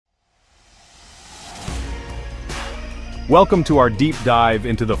Welcome to our deep dive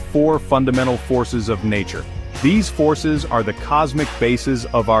into the four fundamental forces of nature. These forces are the cosmic bases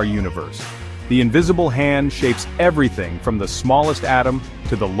of our universe. The invisible hand shapes everything from the smallest atom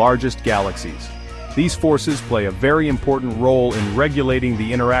to the largest galaxies. These forces play a very important role in regulating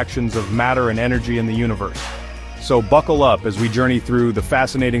the interactions of matter and energy in the universe. So buckle up as we journey through the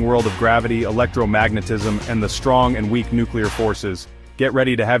fascinating world of gravity, electromagnetism, and the strong and weak nuclear forces. Get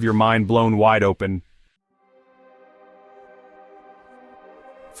ready to have your mind blown wide open.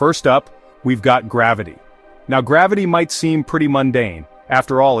 First up, we've got gravity. Now gravity might seem pretty mundane.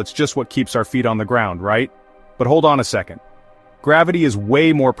 After all, it's just what keeps our feet on the ground, right? But hold on a second. Gravity is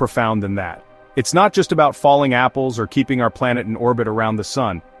way more profound than that. It's not just about falling apples or keeping our planet in orbit around the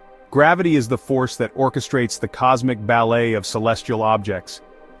sun. Gravity is the force that orchestrates the cosmic ballet of celestial objects.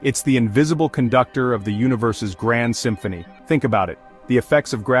 It's the invisible conductor of the universe's grand symphony. Think about it. The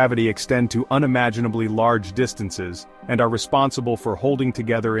effects of gravity extend to unimaginably large distances and are responsible for holding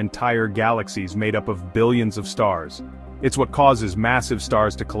together entire galaxies made up of billions of stars. It's what causes massive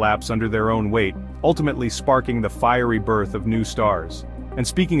stars to collapse under their own weight, ultimately sparking the fiery birth of new stars. And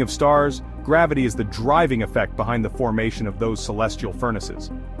speaking of stars, gravity is the driving effect behind the formation of those celestial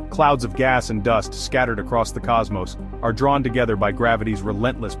furnaces. Clouds of gas and dust scattered across the cosmos are drawn together by gravity's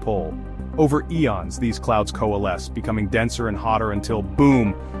relentless pull. Over eons, these clouds coalesce, becoming denser and hotter until,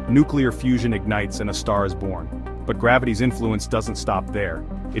 boom, nuclear fusion ignites and a star is born. But gravity's influence doesn't stop there.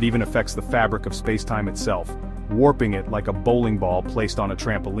 It even affects the fabric of space-time itself, warping it like a bowling ball placed on a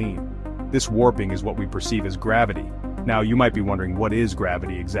trampoline. This warping is what we perceive as gravity. Now, you might be wondering, what is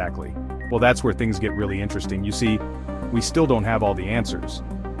gravity exactly? Well, that's where things get really interesting. You see, we still don't have all the answers.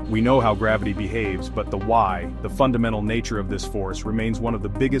 We know how gravity behaves, but the why, the fundamental nature of this force, remains one of the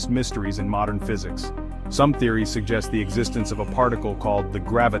biggest mysteries in modern physics. Some theories suggest the existence of a particle called the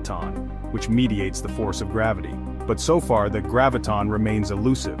graviton, which mediates the force of gravity. But so far, the graviton remains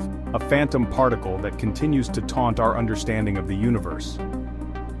elusive, a phantom particle that continues to taunt our understanding of the universe.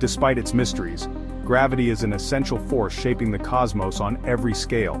 Despite its mysteries, gravity is an essential force shaping the cosmos on every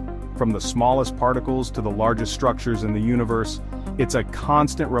scale. From the smallest particles to the largest structures in the universe, it's a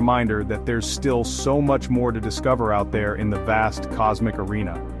constant reminder that there's still so much more to discover out there in the vast cosmic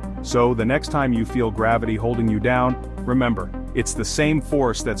arena. So the next time you feel gravity holding you down, remember, it's the same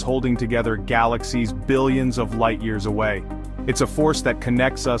force that's holding together galaxies billions of light years away. It's a force that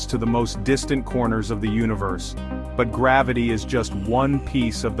connects us to the most distant corners of the universe. But gravity is just one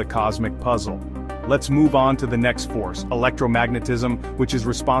piece of the cosmic puzzle. Let's move on to the next force, electromagnetism, which is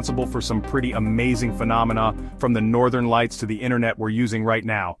responsible for some pretty amazing phenomena, from the northern lights to the internet we're using right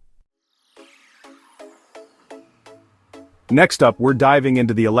now. Next up, we're diving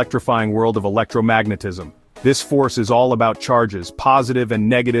into the electrifying world of electromagnetism. This force is all about charges, positive and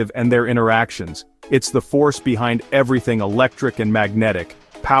negative, and their interactions. It's the force behind everything electric and magnetic,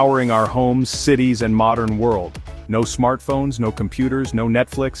 powering our homes, cities, and modern world. No smartphones, no computers, no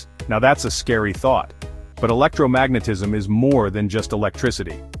Netflix. Now that's a scary thought. But electromagnetism is more than just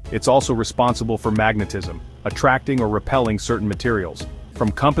electricity. It's also responsible for magnetism, attracting or repelling certain materials.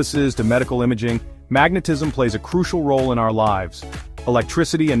 From compasses to medical imaging, magnetism plays a crucial role in our lives.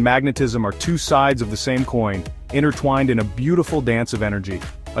 Electricity and magnetism are two sides of the same coin, intertwined in a beautiful dance of energy.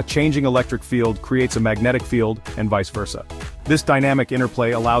 A changing electric field creates a magnetic field, and vice versa. This dynamic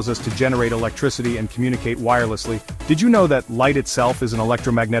interplay allows us to generate electricity and communicate wirelessly. Did you know that light itself is an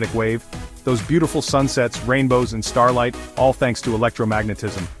electromagnetic wave? Those beautiful sunsets, rainbows, and starlight, all thanks to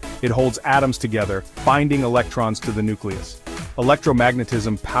electromagnetism. It holds atoms together, binding electrons to the nucleus.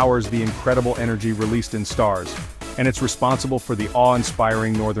 Electromagnetism powers the incredible energy released in stars, and it's responsible for the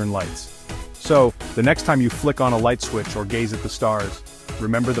awe-inspiring northern lights. So, the next time you flick on a light switch or gaze at the stars,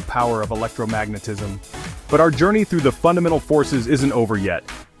 remember the power of electromagnetism. But our journey through the fundamental forces isn't over yet.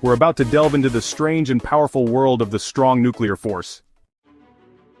 We're about to delve into the strange and powerful world of the strong nuclear force.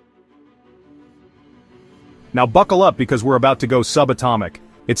 Now buckle up, because we're about to go subatomic.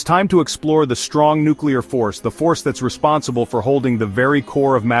 It's time to explore the strong nuclear force, the force that's responsible for holding the very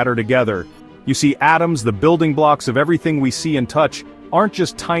core of matter together. You see, atoms, the building blocks of everything we see and touch, aren't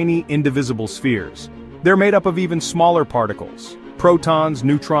just tiny, indivisible spheres. They're made up of even smaller particles. Protons,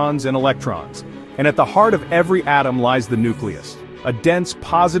 neutrons, and electrons. And at the heart of every atom lies the nucleus, a dense,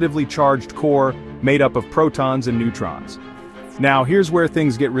 positively charged core made up of protons and neutrons. Now, here's where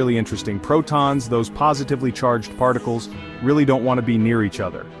things get really interesting. Protons, those positively charged particles, really don't want to be near each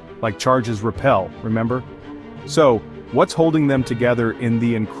other. Like charges repel, remember? So, what's holding them together in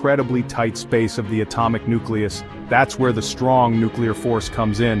the incredibly tight space of the atomic nucleus? That's where the strong nuclear force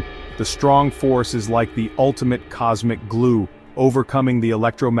comes in. The strong force is like the ultimate cosmic glue, overcoming the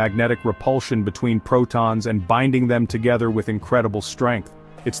electromagnetic repulsion between protons and binding them together with incredible strength.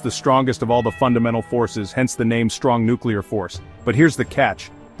 It's the strongest of all the fundamental forces, hence the name strong nuclear force. But here's the catch.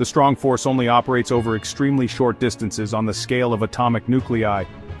 The strong force only operates over extremely short distances on the scale of atomic nuclei.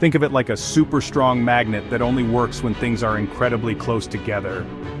 Think of it like a super strong magnet that only works when things are incredibly close together.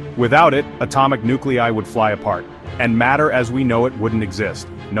 Without it, atomic nuclei would fly apart, and matter as we know it wouldn't exist.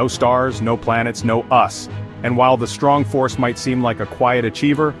 No stars, no planets, no us. And while the strong force might seem like a quiet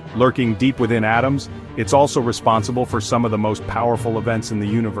achiever, lurking deep within atoms, it's also responsible for some of the most powerful events in the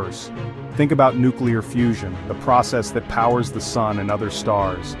universe. Think about nuclear fusion, the process that powers the sun and other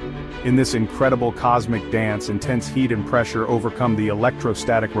stars. In this incredible cosmic dance, intense heat and pressure overcome the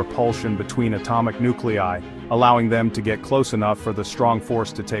electrostatic repulsion between atomic nuclei, allowing them to get close enough for the strong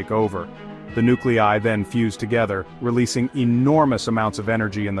force to take over. The nuclei then fuse together, releasing enormous amounts of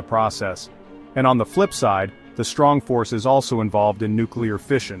energy in the process. And on the flip side, the strong force is also involved in nuclear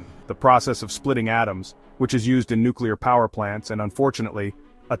fission, the process of splitting atoms, which is used in nuclear power plants and, unfortunately,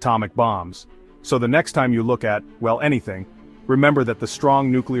 atomic bombs. So the next time you look at, well, anything, remember that the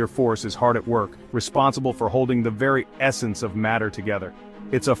strong nuclear force is hard at work, responsible for holding the very essence of matter together.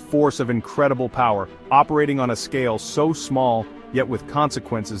 It's a force of incredible power, operating on a scale so small, yet with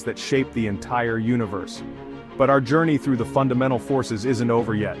consequences that shape the entire universe. But our journey through the fundamental forces isn't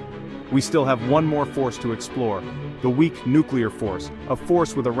over yet. We still have one more force to explore, the weak nuclear force, a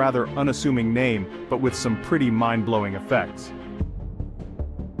force with a rather unassuming name, but with some pretty mind-blowing effects.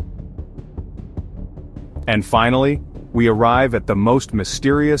 And finally, we arrive at the most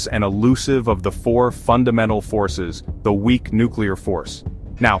mysterious and elusive of the four fundamental forces, the weak nuclear force.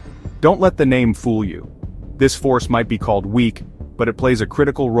 Now, don't let the name fool you. This force might be called weak, but it plays a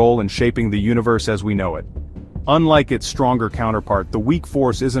critical role in shaping the universe as we know it. Unlike its stronger counterpart, the weak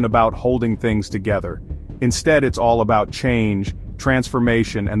force isn't about holding things together. Instead, it's all about change,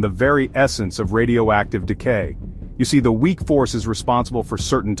 transformation, and the very essence of radioactive decay. You see, the weak force is responsible for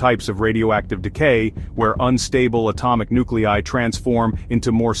certain types of radioactive decay, where unstable atomic nuclei transform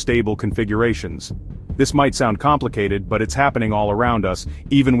into more stable configurations. This might sound complicated, but it's happening all around us,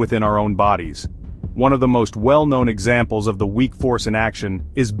 even within our own bodies. One of the most well-known examples of the weak force in action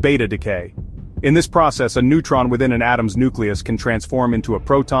is beta decay. In this process, a neutron within an atom's nucleus can transform into a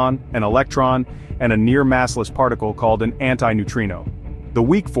proton, an electron, and a near-massless particle called an antineutrino. The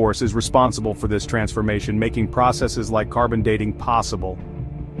weak force is responsible for this transformation, making processes like carbon dating possible.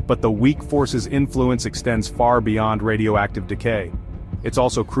 But the weak force's influence extends far beyond radioactive decay. It's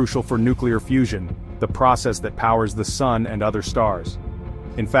also crucial for nuclear fusion, the process that powers the sun and other stars.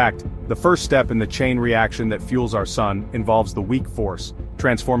 In fact, the first step in the chain reaction that fuels our sun involves the weak force,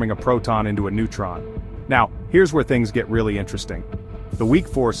 transforming a proton into a neutron. Now, here's where things get really interesting. The weak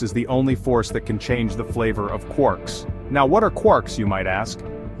force is the only force that can change the flavor of quarks. Now, what are quarks, you might ask?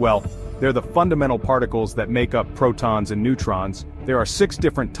 Well, they're the fundamental particles that make up protons and neutrons. There are 6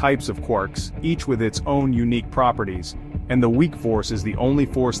 different types of quarks, each with its own unique properties, and the weak force is the only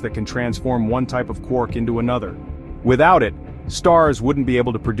force that can transform one type of quark into another. Without it, stars wouldn't be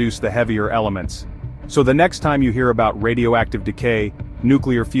able to produce the heavier elements. So the next time you hear about radioactive decay,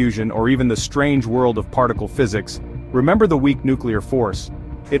 nuclear fusion, or even the strange world of particle physics, remember the weak nuclear force.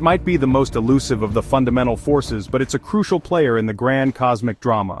 It might be the most elusive of the fundamental forces, but it's a crucial player in the grand cosmic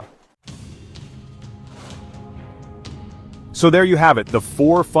drama. So there you have it, the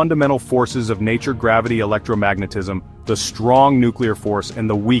 4 fundamental forces of nature: gravity, electromagnetism, the strong nuclear force, and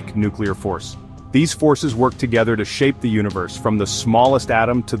the weak nuclear force. These forces work together to shape the universe, from the smallest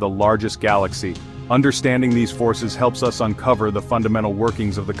atom to the largest galaxy. Understanding these forces helps us uncover the fundamental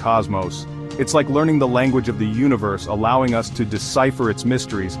workings of the cosmos. It's like learning the language of the universe, allowing us to decipher its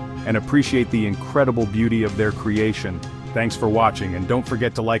mysteries and appreciate the incredible beauty of their creation. Thanks for watching, and don't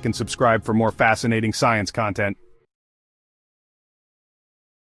forget to like and subscribe for more fascinating science content.